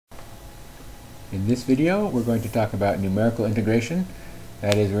In this video, we're going to talk about numerical integration.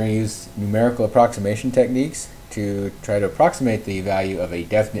 That is, we're going to use numerical approximation techniques to try to approximate the value of a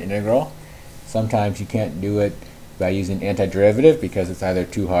definite integral. Sometimes you can't do it by using antiderivative because it's either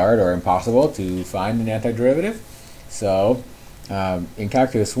too hard or impossible to find an antiderivative. So, in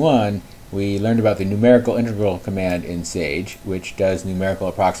Calculus 1, we learned about the numerical integral command in Sage, which does numerical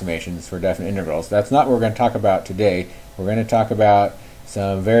approximations for definite integrals. That's not what we're going to talk about today. We're going to talk about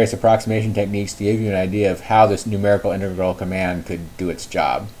some various approximation techniques to give you an idea of how this numerical integral command could do its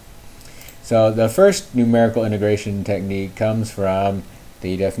job. So the first numerical integration technique comes from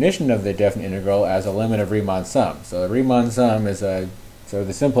the definition of the definite integral as a limit of Riemann sum. So the Riemann sum is sort of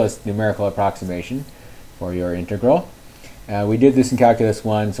the simplest numerical approximation for your integral. We did this in Calculus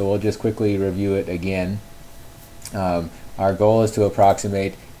 1, so we'll just quickly review it again. Our goal is to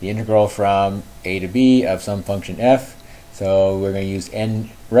approximate the integral from a to b of some function f. So we're going to use n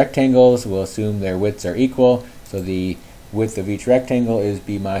rectangles. We'll assume their widths are equal. So the width of each rectangle is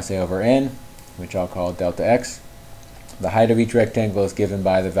b minus a over n, which I'll call delta x. The height of each rectangle is given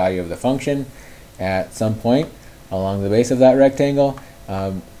by the value of the function at some point along the base of that rectangle.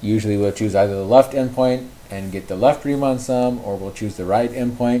 Usually we'll choose either the left endpoint and get the left Riemann sum, or we'll choose the right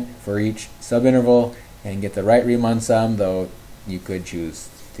endpoint for each subinterval and get the right Riemann sum, though you could choose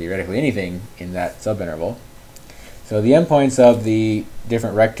theoretically anything in that subinterval. So the endpoints of the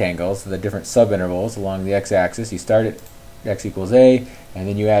different rectangles, the different subintervals along the x-axis, you start at x equals a, and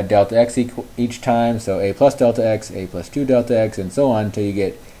then you add delta x each time, so a plus delta x, a plus 2 delta x, and so on until you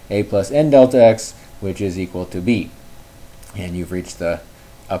get a plus n delta x, which is equal to b. And you've reached the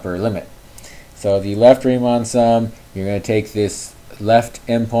upper limit. So the left Riemann sum, you're going to take this left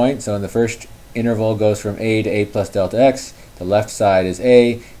endpoint, so in the first interval goes from a to a plus delta x. The left side is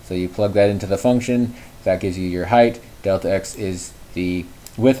a, so you plug that into the function. That gives you your height. Delta x is the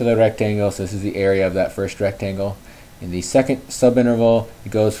width of the rectangle, so this is the area of that first rectangle. In the second subinterval,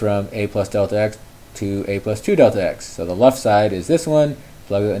 it goes from a plus delta x to a plus 2 delta x. So the left side is this one,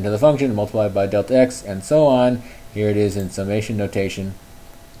 plug it into the function, multiply by delta x, and so on. Here it is in summation notation.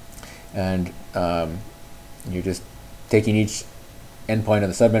 And you're just taking each endpoint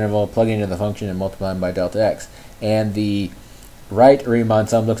of the subinterval, plugging into the function, and multiplying by delta x. And the right Riemann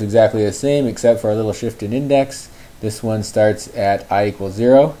sum looks exactly the same except for a little shift in index. This one starts at I equals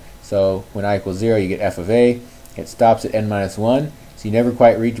 0. So when I equals 0, you get f of a. It stops at n minus 1. So you never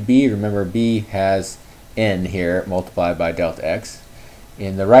quite reach b. Remember, b has n here multiplied by delta x.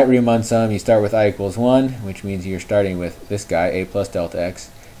 In the right Riemann sum, you start with I equals 1, which means you're starting with this guy, a plus delta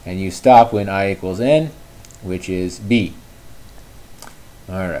x. And you stop when I equals n, which is b.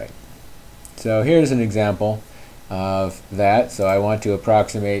 Alright. So here's an example of that. So I want to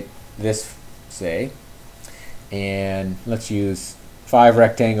approximate this, say, and let's use 5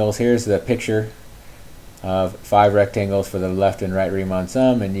 rectangles. Here's the picture of 5 rectangles for the left and right Riemann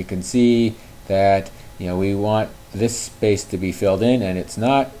sum, and you can see that we want this space to be filled in, and it's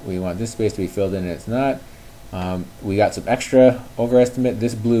not. We want this space to be filled in, and it's not. We got some extra overestimate.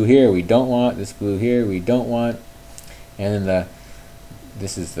 This blue here we don't want. This blue here we don't want. And then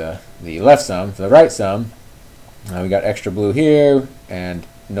this is the left sum. For the right sum, we got extra blue here and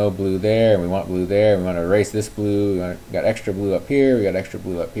no blue there, and we want blue there. We want to erase this blue. We got extra blue up here. We got extra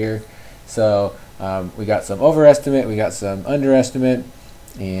blue up here. So we got some overestimate. We got some underestimate.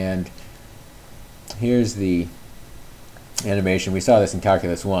 And here's the animation. We saw this in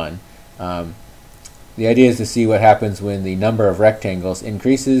Calculus 1. The idea is to see what happens when the number of rectangles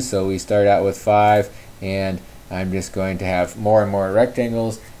increases. So we start out with 5, and I'm just going to have more and more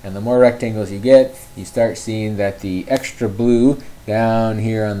rectangles, and the more rectangles you get, you start seeing that the extra blue down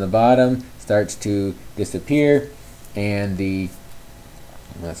here on the bottom starts to disappear, and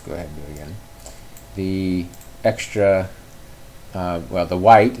let's go ahead and do it again. The extra, the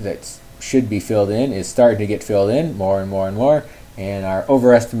white that should be filled in is starting to get filled in more and more and more, and our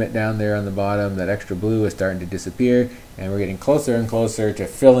overestimate down there on the bottom, that extra blue, is starting to disappear, and we're getting closer and closer to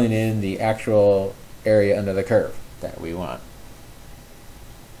filling in the actual area under the curve that we want.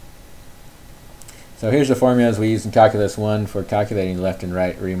 So here's the formulas we used in Calculus 1 for calculating left and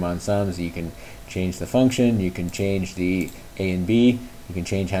right Riemann sums. You can change the function, you can change the a and b, you can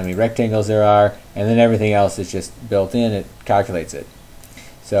change how many rectangles there are, and then everything else is just built in. It calculates it.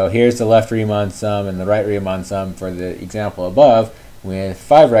 So here's the left Riemann sum and the right Riemann sum for the example above with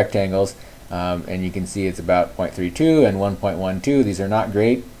 5 rectangles, and you can see it's about 0.32 and 1.12. These are not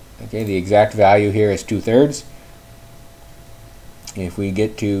great. Okay, the exact value here is 2/3. If we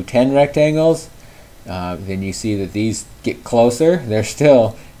get to 10 rectangles, then you see that these get closer. They're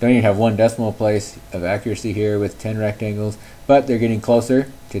still don't even have 1 decimal place of accuracy here with 10 rectangles, but they're getting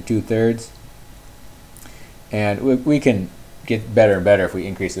closer to 2/3. And we can get better and better if we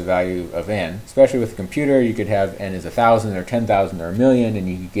increase the value of n. Especially with a computer, you could have n is 1,000 or 10,000 or 1,000,000, and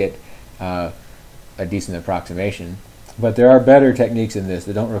you could get a decent approximation. But there are better techniques in this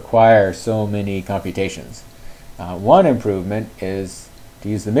that don't require so many computations. One improvement is to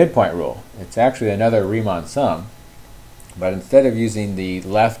use the midpoint rule. It's actually another Riemann sum, but instead of using the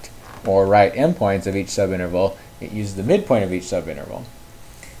left or right endpoints of each subinterval, it uses the midpoint of each subinterval.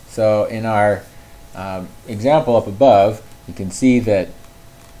 So in our example up above, you can see that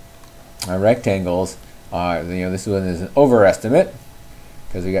our rectangles are, this one is an overestimate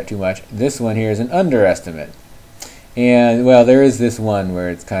because we got too much. This one here is an underestimate. And well, there is this one where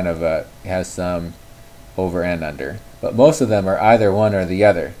it's kind of has some over and under, but most of them are either one or the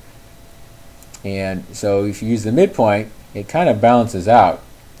other. And so if you use the midpoint, it kind of balances out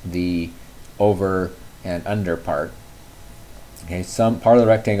the over and under part. Okay, some part of the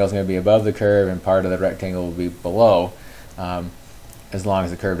rectangle is going to be above the curve and part of the rectangle will be below, as long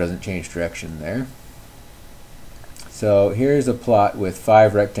as the curve doesn't change direction there. So here's a plot with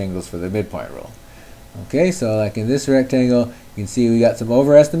 5 rectangles for the midpoint rule. Okay, so like in this rectangle, you can see we got some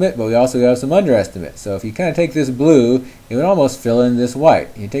overestimate, but we also have some underestimate. So if you kind of take this blue, it would almost fill in this white.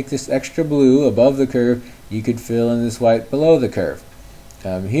 You take this extra blue above the curve, you could fill in this white below the curve.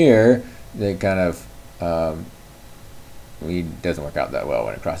 Here, they kind of it doesn't work out that well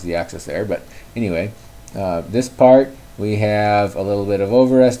when it crosses the axis there, but anyway, this part we have a little bit of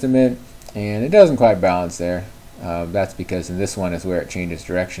overestimate, and it doesn't quite balance there. That's because in this one is where it changes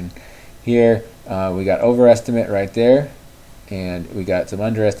direction. Here we got overestimate right there, and we got some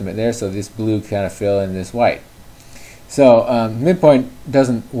underestimate there, so this blue kind of fill in this white. So midpoint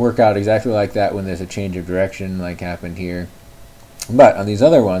doesn't work out exactly like that when there's a change of direction like happened here. But on these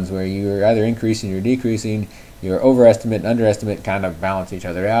other ones where you're either increasing or decreasing, your overestimate and underestimate kind of balance each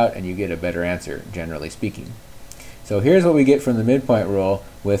other out, and you get a better answer, generally speaking. So here's what we get from the midpoint rule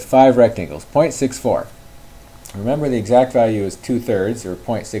with 5 rectangles, 0.64. Remember, the exact value is 2/3, or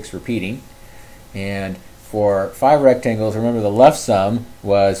 0.6 repeating. And for 5 rectangles, remember the left sum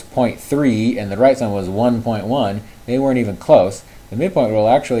was 0.3 and the right sum was 1.1. They weren't even close. The midpoint rule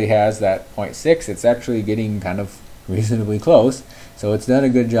actually has that 0.6. It's actually getting kind of reasonably close. So it's done a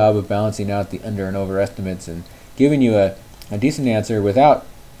good job of balancing out the under and over estimates and giving you a decent answer without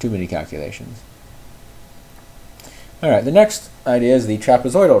too many calculations. Alright, the next idea is the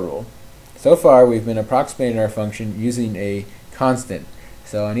trapezoidal rule. So far we've been approximating our function using a constant.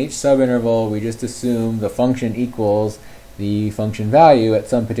 So in each subinterval we just assume the function equals the function value at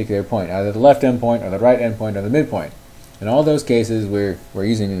some particular point, either the left endpoint or the right endpoint or the midpoint. In all those cases we're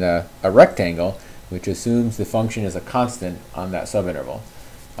using a rectangle, which assumes the function is a constant on that subinterval.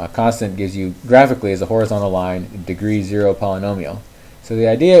 A constant gives you graphically as a horizontal line degree 0 polynomial. So the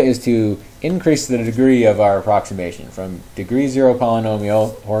idea is to increase the degree of our approximation from degree 0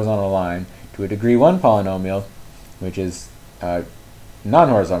 polynomial, horizontal line, to a degree 1 polynomial, which is a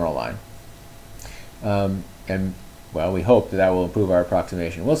non-horizontal line. And well, we hope that will improve our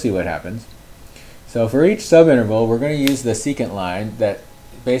approximation. We'll see what happens. So for each subinterval, we're going to use the secant line that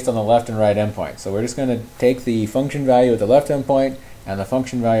based on the left and right endpoint. So we're just going to take the function value at the left endpoint and the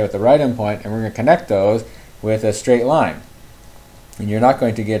function value at the right endpoint, and we're going to connect those with a straight line. And you're not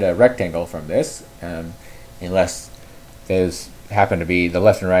going to get a rectangle from this unless those happen to be the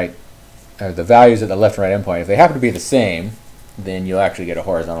left and right, or the values at the left and right endpoint. If they happen to be the same, then you'll actually get a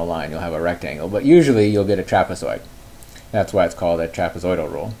horizontal line. You'll have a rectangle, but usually you'll get a trapezoid. That's why it's called a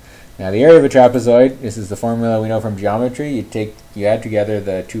trapezoidal rule. Now the area of a trapezoid, this is the formula we know from geometry. You add together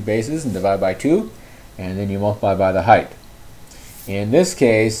the two bases and divide by 2, and then you multiply by the height. In this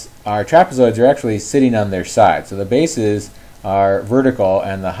case, our trapezoids are actually sitting on their side. So the bases are vertical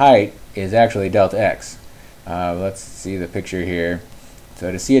and the height is actually delta x. Let's see the picture here.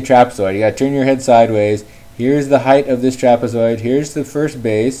 So to see a trapezoid, you got to turn your head sideways. Here's the height of this trapezoid. Here's the first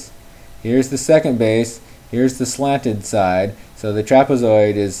base. Here's the second base. Here's the slanted side. So the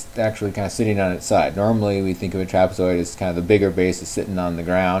trapezoid is actually kind of sitting on its side. Normally we think of a trapezoid as kind of the bigger base is sitting on the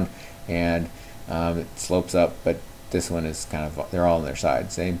ground and it slopes up, but this one is kind of, they're all on their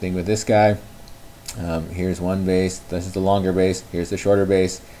side. Same thing with this guy. Here's one base. This is the longer base. Here's the shorter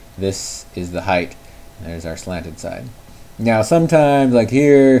base. This is the height. And there's our slanted side. Now sometimes, like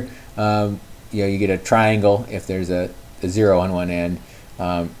here, you get a triangle if there's a 0 on one end.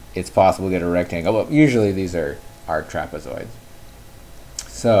 It's possible to get a rectangle, but usually these are trapezoids.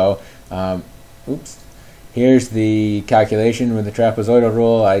 So, here's the calculation with the trapezoidal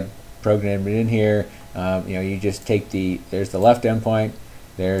rule. I programmed it in here. You just take there's the left endpoint,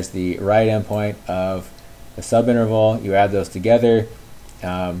 there's the right endpoint of the subinterval. You add those together,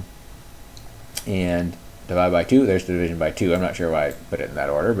 and divided by 2. There's the division by 2. I'm not sure why I put it in that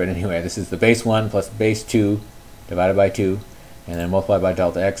order, but anyway, this is the base 1 plus base 2 divided by 2, and then multiplied by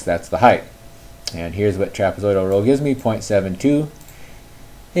delta x. That's the height. And here's what trapezoidal rule gives me, 0.72.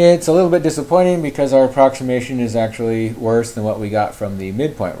 It's a little bit disappointing because our approximation is actually worse than what we got from the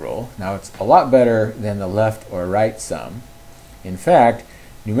midpoint rule. Now, it's a lot better than the left or right sum. In fact,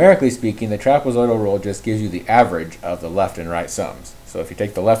 numerically speaking, the trapezoidal rule just gives you the average of the left and right sums. So if you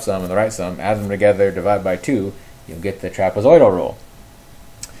take the left sum and the right sum, add them together, divide by 2, you'll get the trapezoidal rule.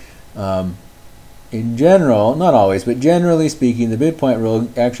 In general, not always, but generally speaking, the midpoint rule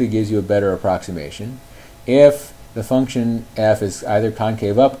actually gives you a better approximation. If the function f is either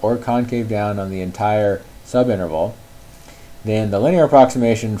concave up or concave down on the entire subinterval, then the linear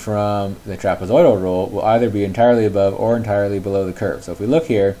approximation from the trapezoidal rule will either be entirely above or entirely below the curve. So if we look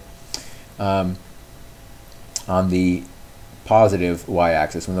here on the positive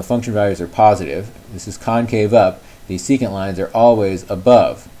y-axis, when the function values are positive, this is concave up, the secant lines are always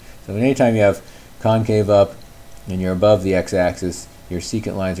above. So anytime you have concave up and you're above the x-axis, your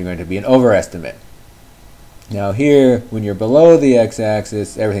secant lines are going to be an overestimate. Now here, when you're below the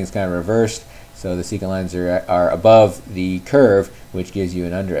x-axis, everything's kind of reversed, so the secant lines are above the curve, which gives you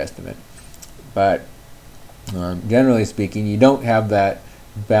an underestimate. But generally speaking, you don't have that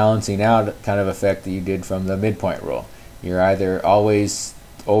balancing out kind of effect that you did from the midpoint rule. You're either always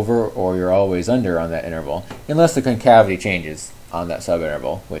over or you're always under on that interval, unless the concavity changes on that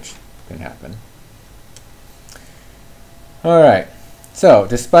subinterval, which can happen. Alright, so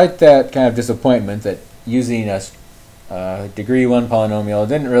despite that kind of disappointment that using a degree 1 polynomial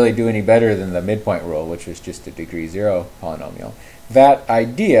didn't really do any better than the midpoint rule, which was just a degree 0 polynomial, that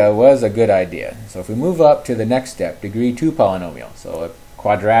idea was a good idea. So if we move up to the next step, degree 2 polynomial, so a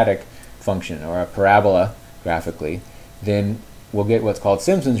quadratic function or a parabola graphically, then we'll get what's called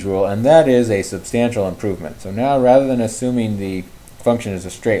Simpson's rule, and that is a substantial improvement. So now, rather than assuming the function is a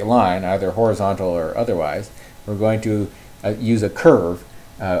straight line, either horizontal or otherwise, we're going to use a curve,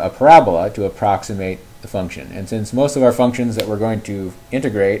 a parabola, to approximate the function. And since most of our functions that we're going to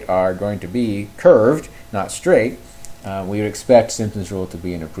integrate are going to be curved, not straight, we would expect Simpson's rule to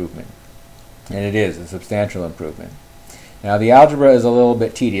be an improvement. And it is a substantial improvement. Now the algebra is a little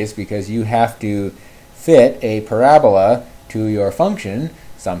bit tedious because you have to fit a parabola to your function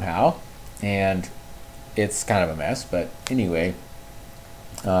somehow, and it's kind of a mess, but anyway,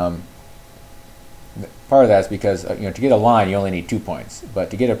 part of that is because to get a line you only need 2 points, but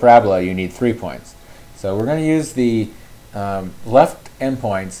to get a parabola you need 3 points. So we're going to use the left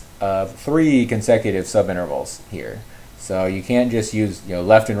endpoints of 3 consecutive subintervals here. So you can't just use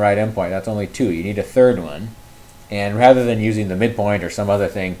left and right endpoint. That's only 2. You need a third one. And rather than using the midpoint or some other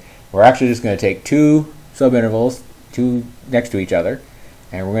thing, we're actually just going to take 2 subintervals, 2 next to each other,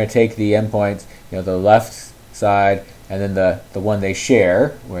 and we're going to take the endpoints, the left side, and then the one they share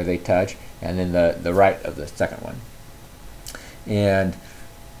where they touch, and then the right of the second one. And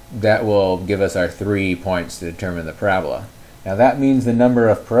that will give us our 3 points to determine the parabola. Now that means the number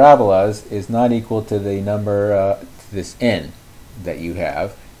of parabolas is not equal to the number, this n that you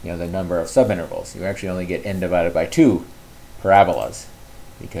have, the number of subintervals. You actually only get n divided by 2 parabolas,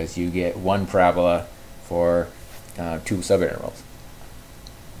 because you get 1 parabola for 2 subintervals.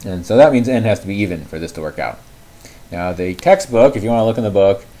 And so that means n has to be even for this to work out. Now the textbook, if you want to look in the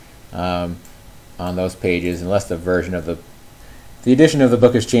book, on those pages, unless the version of the edition of the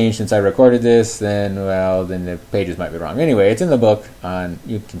book has changed since I recorded this, then the pages might be wrong. Anyway, it's in the book.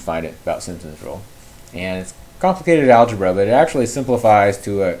 You can find it about Simpson's rule. And it's complicated algebra, but it actually simplifies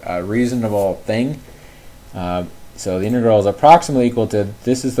to a reasonable thing. So the integral is approximately equal to,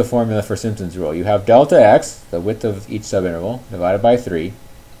 this is the formula for Simpson's rule. You have delta x, the width of each subinterval, divided by 3.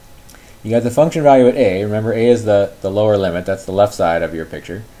 You got the function value at a. Remember, a is the lower limit. That's the left side of your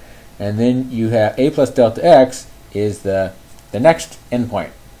picture. And then you have a plus delta x is the next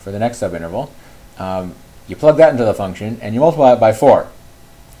endpoint for the next subinterval. You plug that into the function, and you multiply it by 4.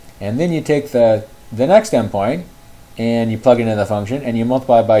 And then you take the next endpoint, and you plug it into the function, and you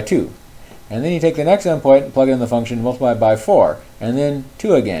multiply it by 2. And then you take the next endpoint, plug it in the function, multiply it by 4, and then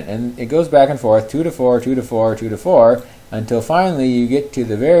 2 again. And it goes back and forth, 2 to 4, 2 to 4, 2 to 4, until finally you get to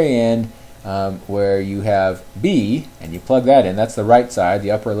the very end where you have b, and you plug that in. That's the right side,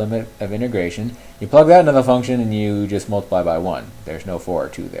 the upper limit of integration. You plug that into the function, and you just multiply by 1. There's no 4 or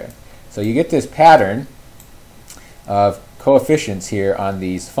 2 there. So you get this pattern of coefficients here on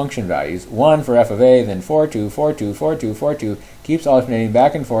these function values. 1 for f of a, then 4, 2, 4, 2, 4, 2, 4, 2, keeps alternating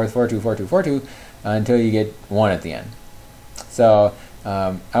back and forth, 4, 2, 4, 2, 4, 2, until you get 1 at the end. So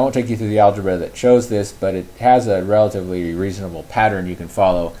I won't take you through the algebra that shows this, but it has a relatively reasonable pattern you can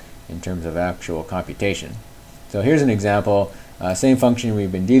follow in terms of actual computation. So here's an example, same function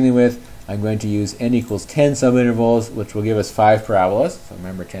we've been dealing with. I'm going to use n equals 10 subintervals, which will give us 5 parabolas. So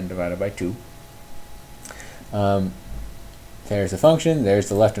remember 10 divided by 2. There's the function, there's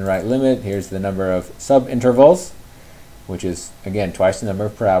the left and right limit, here's the number of subintervals, which is, again, twice the number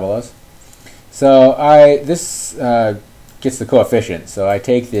of parabolas. So this gets the coefficient. So I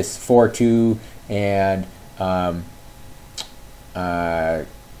take this 4, 2, and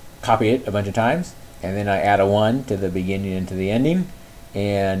copy it a bunch of times, and then I add a 1 to the beginning and to the ending.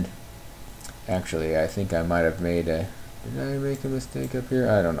 And actually, I think I might have made a, did I make a mistake up here?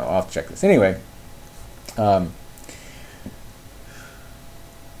 I don't know, I'll have to check this. Anyway, oh,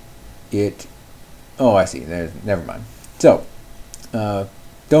 I see, never mind. So,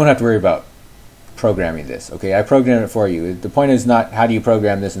 don't have to worry about programming this. Okay, I programmed it for you. The point is not how do you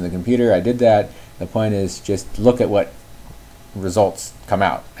program this in the computer. I did that. The point is just look at what results come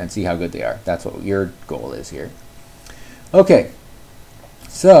out and see how good they are. That's what your goal is here. Okay,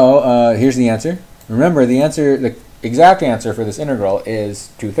 so here's the answer. Remember, the answer, the exact answer for this integral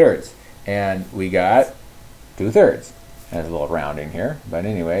is 2/3, and we got 2/3. There's a little rounding here, but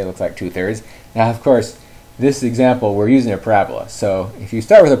anyway, it looks like 2/3. Now, of course, this example, we're using a parabola. So if you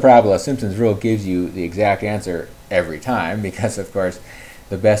start with a parabola, Simpson's rule gives you the exact answer every time because, of course,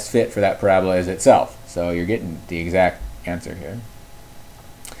 the best fit for that parabola is itself. So you're getting the exact answer here.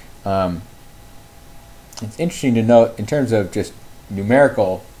 It's interesting to note, in terms of just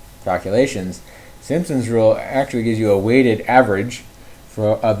numerical calculations, Simpson's rule actually gives you a weighted average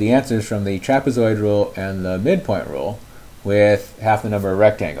of the answers from the trapezoid rule and the midpoint rule with half the number of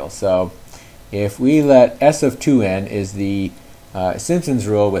rectangles. So if we let S of 2n is the Simpson's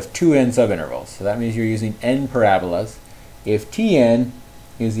rule with 2n subintervals, so that means you're using n parabolas. If Tn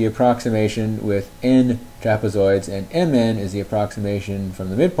is the approximation with n trapezoids and Mn is the approximation from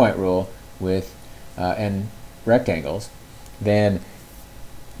the midpoint rule with n rectangles, then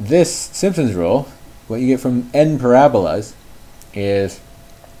this Simpson's rule, what you get from n parabolas is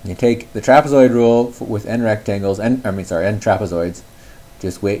you take the trapezoid rule with n rectangles, n trapezoids,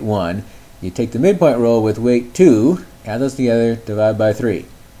 just weight 1. You take the midpoint rule with weight 2, add those together, divide by 3.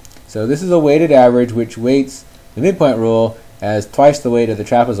 So this is a weighted average which weights the midpoint rule as twice the weight of the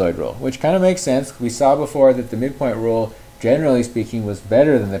trapezoid rule, which kind of makes sense. We saw before that the midpoint rule, generally speaking, was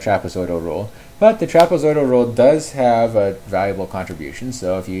better than the trapezoidal rule, but the trapezoidal rule does have a valuable contribution.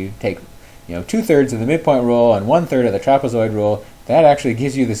 So if you take 2/3 of the midpoint rule and 1/3 of the trapezoid rule, that actually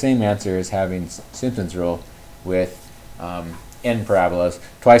gives you the same answer as having Simpson's rule with n parabolas,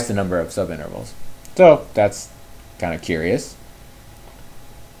 twice the number of subintervals. So that's kind of curious.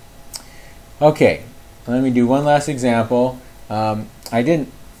 Okay, let me do one last example.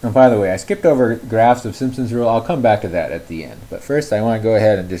 By the way, I skipped over graphs of Simpson's rule. I'll come back to that at the end. But first, I want to go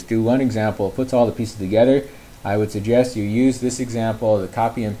ahead and just do one example. It puts all the pieces together. I would suggest you use this example to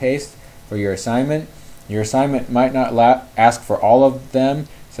copy and paste for your assignment. Your assignment might not ask for all of them.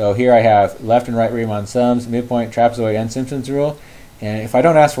 So here I have left and right Riemann sums, midpoint, trapezoid, and Simpson's rule. And if I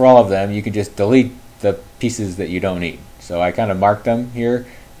don't ask for all of them, you can just delete the pieces that you don't need. So I kind of marked them here,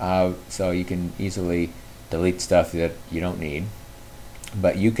 so you can easily delete stuff that you don't need.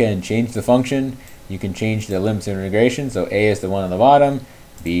 But you can change the function. You can change the limits of integration. So A is the one on the bottom,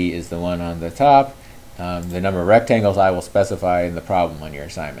 B is the one on the top. The number of rectangles I will specify in the problem on your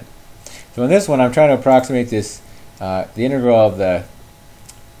assignment. So in this one, I'm trying to approximate this, the integral of the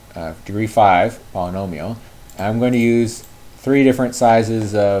degree 5 polynomial. I'm going to use 3 different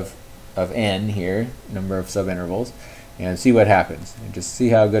sizes of n here, number of subintervals, and see what happens, and just see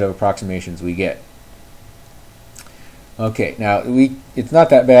how good of approximations we get. Okay, now it's not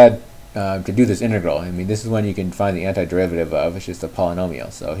that bad to do this integral. I mean, this is one you can find the antiderivative of. It's just a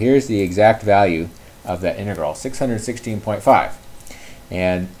polynomial. So here's the exact value of that integral, 616.5.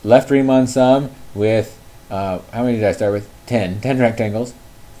 And left Riemann sum with, how many did I start with? 10 rectangles.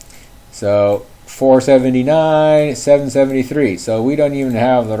 So 479, 773. So we don't even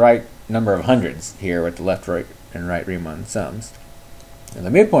have the right number of hundreds here with the left, right, and right Riemann sums. And the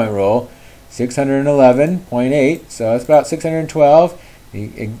midpoint rule, 611.8, so it's about 612.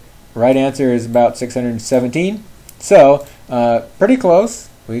 The right answer is about 617. So pretty close.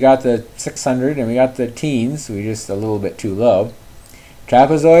 We got the 600 and we got the teens. We just a little bit too low.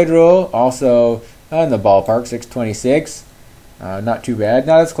 Trapezoid rule, also in the ballpark, 626. Not too bad.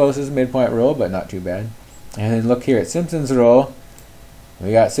 Not as close as midpoint rule, but not too bad. And then look here at Simpson's rule.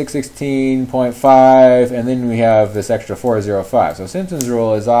 We got 616.5, and then we have this extra 405. So Simpson's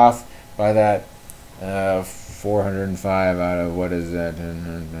rule is off by that 405 out of, what is that?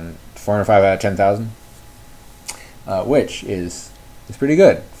 405 out of 10,000, which is is pretty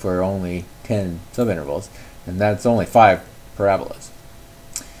good for only 10 subintervals, and that's only 5 parabolas.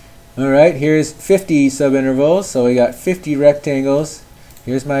 Alright, here's 50 subintervals, so we got 50 rectangles.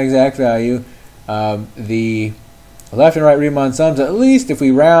 Here's my exact value. The left and right Riemann sums, at least if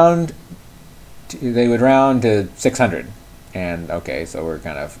we round, they would round to 600. And okay, so we're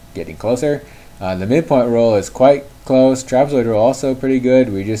kind of getting closer. The midpoint rule is quite close. Trapezoidal rule also pretty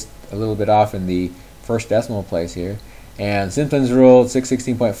good. We're just a little bit off in the first decimal place here. And Simpson's rule,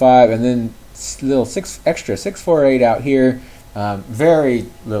 616.5, and then little extra 648 out here. Very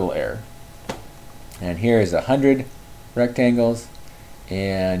little error. And here is 100 rectangles,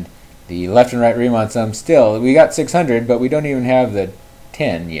 and the left and right Riemann sum still, we got 600, but we don't even have the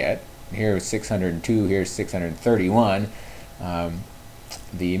 10 yet. Here's 602, here's 631.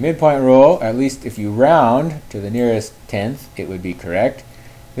 The midpoint rule, at least if you round to the nearest tenth, it would be correct.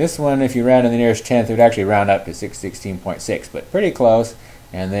 This one, if you round to the nearest tenth, it would actually round up to 616.6, but pretty close.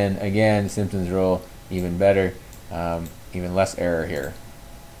 And then again, Simpson's rule, even better, even less error here.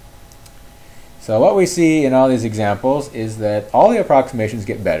 So what we see in all these examples is that all the approximations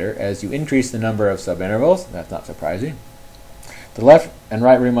get better as you increase the number of subintervals. That's not surprising. The left and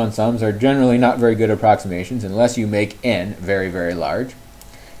right Riemann sums are generally not very good approximations unless you make n very, very large.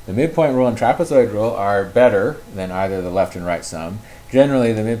 The midpoint rule and trapezoid rule are better than either the left and right sum.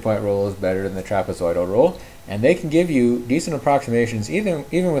 Generally, the midpoint rule is better than the trapezoidal rule, and they can give you decent approximations even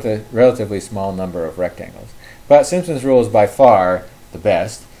with a relatively small number of rectangles. But Simpson's rule is by far the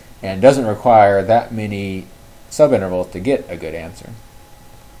best and doesn't require that many subintervals to get a good answer.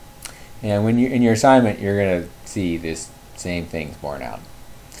 And when in your assignment, you're going to see this same things borne out.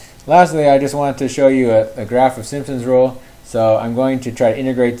 Lastly, I just wanted to show you a graph of Simpson's rule. So I'm going to try to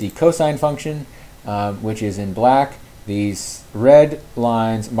integrate the cosine function, which is in black. These red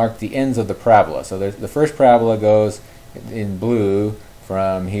lines mark the ends of the parabola. So the first parabola goes in blue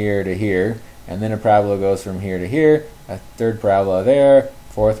from here to here, and then a parabola goes from here to here, a third parabola there,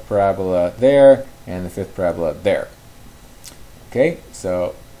 fourth parabola there, and the fifth parabola there. Okay,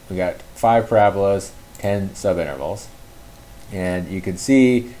 so we got 5 parabolas, 10 subintervals. And you can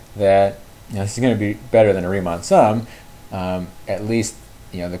see that this is going to be better than a Riemann sum. At least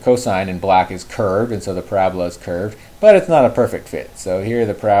the cosine in black is curved, and so the parabola is curved, but it's not a perfect fit. So here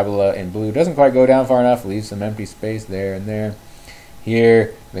the parabola in blue doesn't quite go down far enough, leaves some empty space there and there.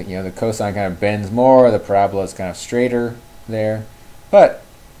 Here, the cosine kind of bends more, the parabola is kind of straighter there, but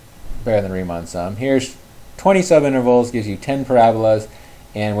better than Riemann sum. Here's 20 subintervals, gives you 10 parabolas,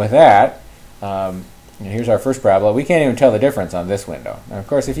 and with that, here's our first parabola. We can't even tell the difference on this window. Now, of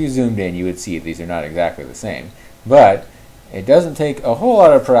course, if you zoomed in, you would see these are not exactly the same, but it doesn't take a whole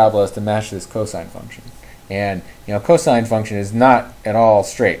lot of parabolas to match this cosine function. And cosine function is not at all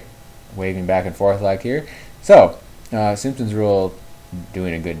straight, waving back and forth like here. So Simpson's rule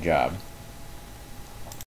doing a good job.